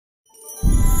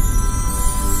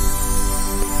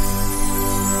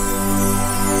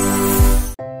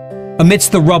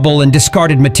Amidst the rubble and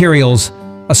discarded materials,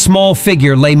 a small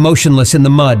figure lay motionless in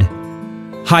the mud.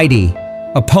 Heidi,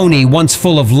 a pony once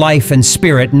full of life and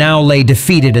spirit, now lay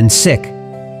defeated and sick.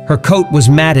 Her coat was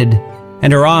matted,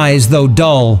 and her eyes, though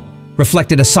dull,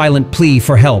 reflected a silent plea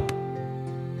for help.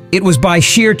 It was by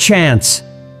sheer chance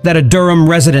that a Durham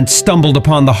resident stumbled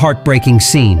upon the heartbreaking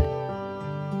scene.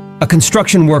 A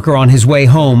construction worker on his way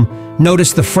home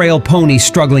noticed the frail pony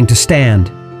struggling to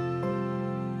stand.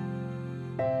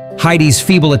 Heidi's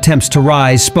feeble attempts to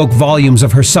rise spoke volumes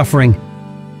of her suffering,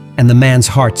 and the man's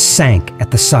heart sank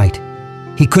at the sight.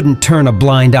 He couldn't turn a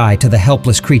blind eye to the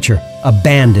helpless creature,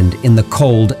 abandoned in the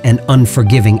cold and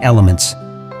unforgiving elements.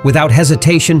 Without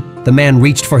hesitation, the man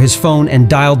reached for his phone and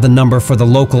dialed the number for the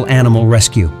local animal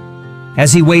rescue.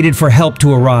 As he waited for help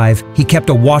to arrive, he kept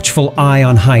a watchful eye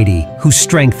on Heidi, whose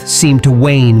strength seemed to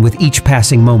wane with each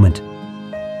passing moment.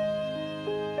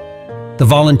 The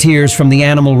volunteers from the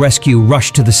animal rescue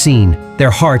rushed to the scene,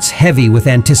 their hearts heavy with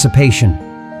anticipation.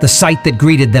 The sight that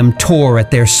greeted them tore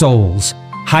at their souls.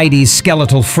 Heidi's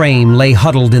skeletal frame lay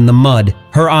huddled in the mud,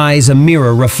 her eyes a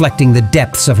mirror reflecting the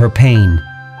depths of her pain.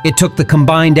 It took the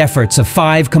combined efforts of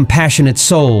 5 compassionate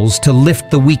souls to lift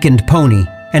the weakened pony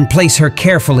and place her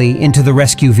carefully into the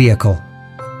rescue vehicle.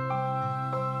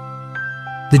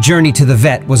 The journey to the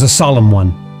vet was a solemn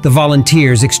one, the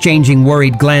volunteers exchanging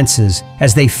worried glances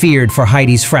as they feared for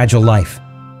Heidi's fragile life.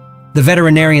 The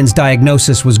veterinarian's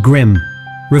diagnosis was grim,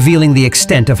 revealing the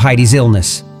extent of Heidi's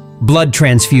illness. Blood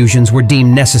transfusions were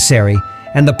deemed necessary,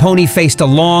 and the pony faced a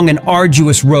long and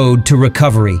arduous road to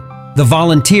recovery. The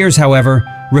volunteers, however,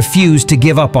 refused to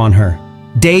give up on her.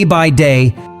 Day by day,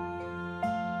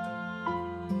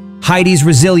 Heidi's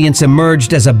resilience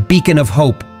emerged as a beacon of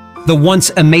hope. The once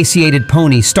emaciated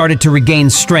pony started to regain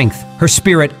strength, her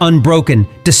spirit unbroken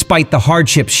despite the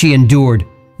hardships she endured.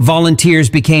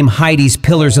 Volunteers became Heidi's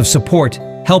pillars of support,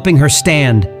 helping her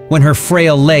stand when her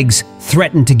frail legs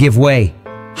threatened to give way.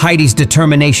 Heidi's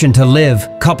determination to live,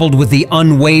 coupled with the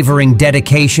unwavering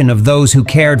dedication of those who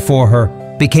cared for her,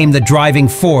 became the driving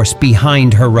force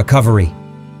behind her recovery.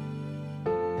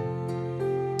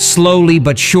 Slowly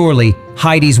but surely,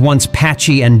 Heidi's once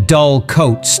patchy and dull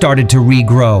coat started to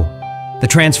regrow. The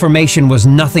transformation was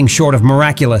nothing short of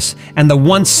miraculous, and the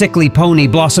once sickly pony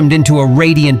blossomed into a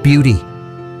radiant beauty.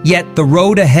 Yet the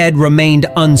road ahead remained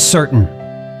uncertain.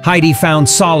 Heidi found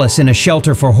solace in a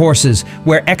shelter for horses,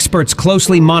 where experts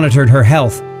closely monitored her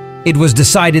health. It was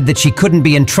decided that she couldn't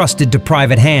be entrusted to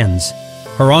private hands.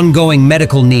 Her ongoing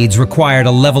medical needs required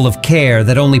a level of care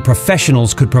that only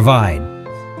professionals could provide.